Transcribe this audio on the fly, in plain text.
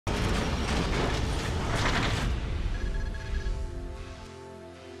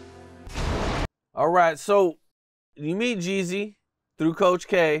All right, so you meet Jeezy through Coach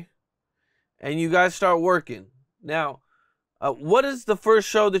K, and you guys start working. Now, what is the first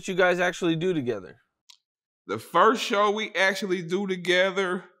show that you guys actually do together? The first show we actually do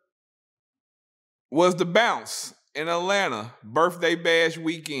together was the Bounce in Atlanta, birthday bash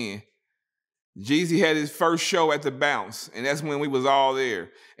weekend. Jeezy had his first show at the Bounce, and that's when we was all there.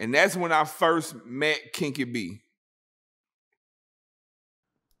 And that's when I first met Kinky B.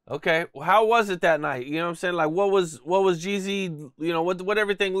 Okay, well, how was it that night? You know what I'm saying? Like, what was Jeezy? You know, what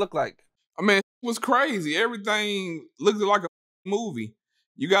everything looked like? I mean, it was crazy. Everything looked like a movie.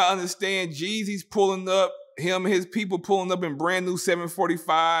 You gotta understand, Jeezy's pulling up, him and his people pulling up in brand new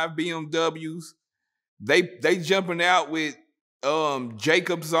 745 BMWs. They jumping out with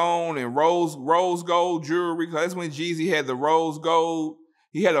Jacob's on and rose gold jewelry. That's when Jeezy had the rose gold.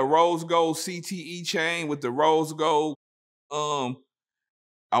 He had a rose gold CTE chain with the rose gold. Um,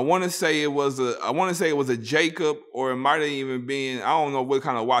 I want to say it was a Jacob, or it might have even been, I don't know what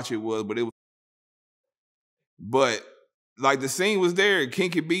kind of watch it was, but like the scene was there.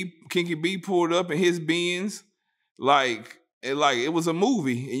 Kinky B pulled up in his Benz, like it was a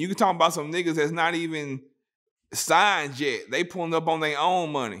movie, and you can talk about some niggas that's not even signed yet. They pulling up on their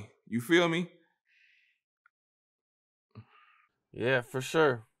own money. You feel me? Yeah, for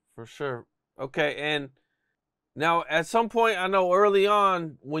sure. Okay, and now at some point, I know early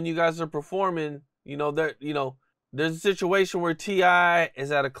on when you guys are performing, there's a situation where Ti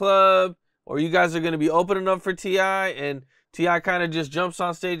is at a club, or you guys are going to be opening up for Ti, and Ti kind of just jumps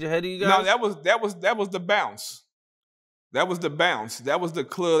on stage ahead of you guys. No, that was the Bounce. That was the Bounce. That was the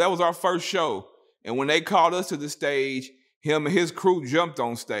club. That was our first show. And when they called us to the stage, him and his crew jumped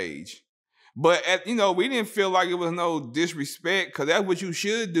on stage. But we didn't feel like it was no disrespect, because that's what you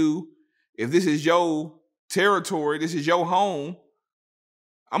should do. If this is your territory, this is your home,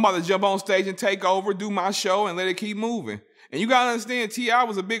 I'm about to jump on stage and take over, do my show, and let it keep moving. And you gotta understand, T.I.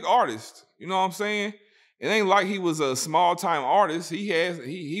 was a big artist. You know what I'm saying? It ain't like he was a small time artist. He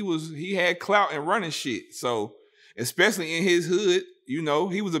had clout and running shit. So especially in his hood,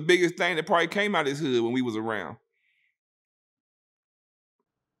 he was the biggest thing that probably came out of his hood when we was around.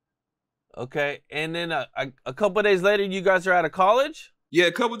 Okay, and then a couple of days later, you guys are out of college? Yeah,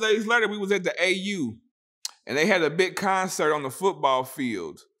 a couple of days later, we was at the AU, and they had a big concert on the football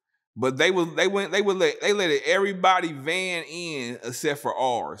field. But they let everybody van in except for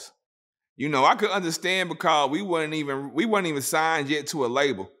ours. I could understand because we weren't even signed yet to a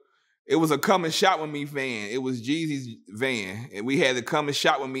label. It was a Come and Shop With Me van. It was Jeezy's van, and we had the Come and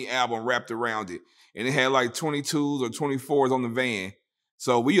Shop With Me album wrapped around it, and it had like 22s or 24s on the van.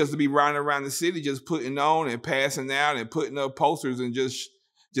 So we used to be riding around the city just putting on and passing out and putting up posters and just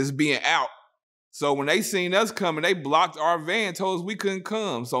being out. So when they seen us coming, they blocked our van, told us we couldn't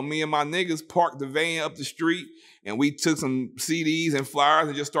come. So me and my niggas parked the van up the street, and we took some CDs and flyers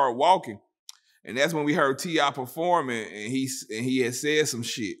and just started walking. And that's when we heard T.I. performing, and he had said some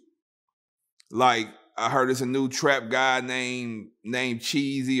shit. Like, I heard it's a new trap guy named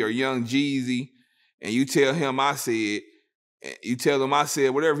Cheesy or Young Jeezy, and you tell him I said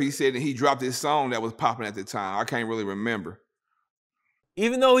whatever he said, and he dropped his song that was popping at the time. I can't really remember.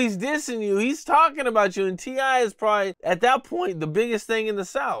 Even though he's dissing you, he's talking about you, and T.I. is probably, at that point, the biggest thing in the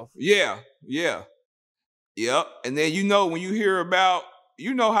South. Yeah. Yep. And then when you hear about,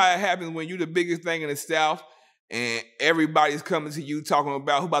 how it happens when you the biggest thing in the South, and everybody's coming to you talking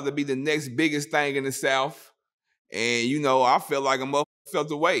about who about to be the next biggest thing in the South. And, I felt like a motherfucker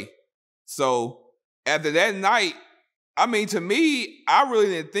felt away. So after that night, I mean, to me, I really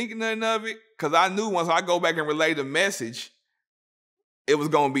didn't think nothing of it, because I knew once I go back and relay the message, it was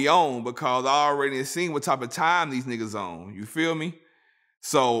going to be on, because I already seen what type of time these niggas on. You feel me?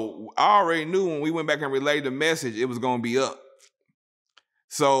 So I already knew when we went back and relayed the message, it was going to be up.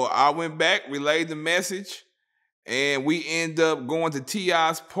 So I went back, relayed the message, and we end up going to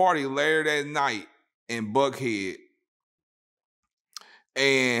T.I.'s party later that night in Buckhead.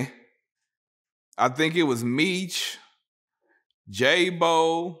 And I think it was Meech,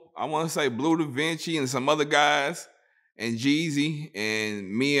 J-Bo, I want to say Blue Da Vinci, and some other guys, and Jeezy,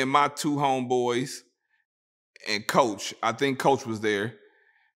 and me and my two homeboys, and Coach. I think Coach was there.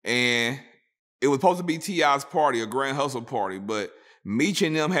 And it was supposed to be T.I.'s party, a Grand Hustle party, but Meech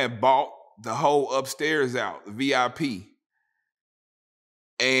and them had bought the whole upstairs out, the VIP.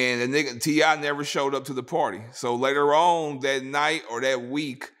 And the nigga T.I. never showed up to the party. So later on that night or that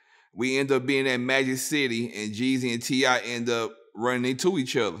week, we end up being at Magic City, and Jeezy and T.I. end up running into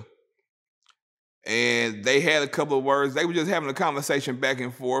each other. And they had a couple of words. They were just having a conversation back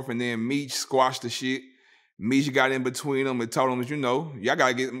and forth, and then Meech squashed the shit. Meech got in between them and told them, you know, y'all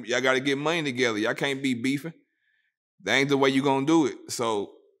gotta get money together. Y'all can't be beefing. That ain't the way you gonna do it.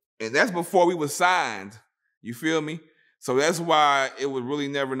 So, and that's before we was signed. You feel me? So that's why it was really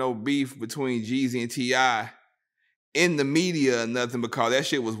never no beef between Jeezy and T.I. in the media or nothing, because that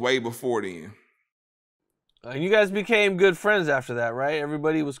shit was way before then. And you guys became good friends after that, right?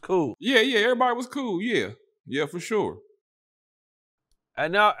 Everybody was cool. Yeah, everybody was cool. Yeah, for sure.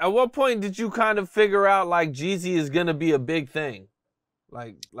 And now, at what point did you kind of figure out like Jeezy is gonna be a big thing,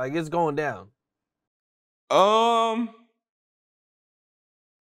 like it's going down?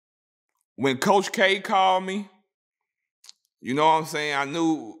 When Coach K called me, you know what I'm saying?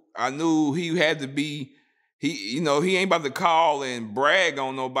 I knew he had to be. He ain't about to call and brag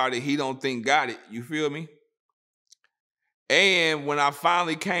on nobody he don't think got it. You feel me? And when I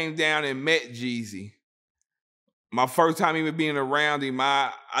finally came down and met Jeezy, my first time even being around him,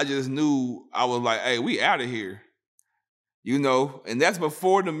 I just knew, I was like, hey, we out of here. You know, and that's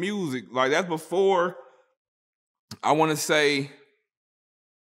before the music. Like, that's before, I want to say,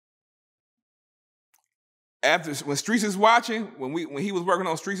 after, when Streets is Watching, when he was working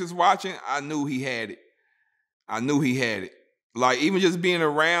on Streets is Watching, I knew he had it. Like, even just being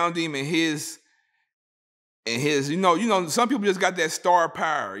around him and his, you know, some people just got that star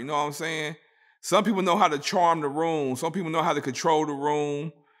power, you know what I'm saying? Some people know how to charm the room. Some people know how to control the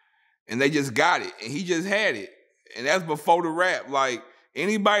room, and they just got it. And he just had it. And that's before the rap. Like,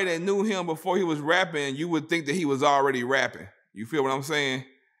 anybody that knew him before he was rapping, you would think that he was already rapping. You feel what I'm saying?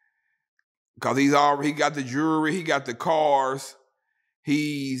 Because he got the jewelry, he got the cars.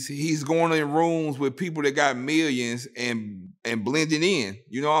 He's going in rooms with people that got millions and blending in.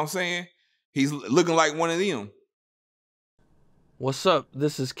 You know what I'm saying? He's looking like one of them. What's up?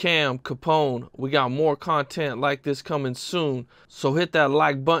 This is Cam Capone. We got more content like this coming soon, so hit that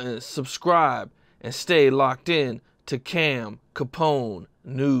like button, subscribe, and stay locked in to Cam Capone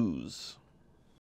News.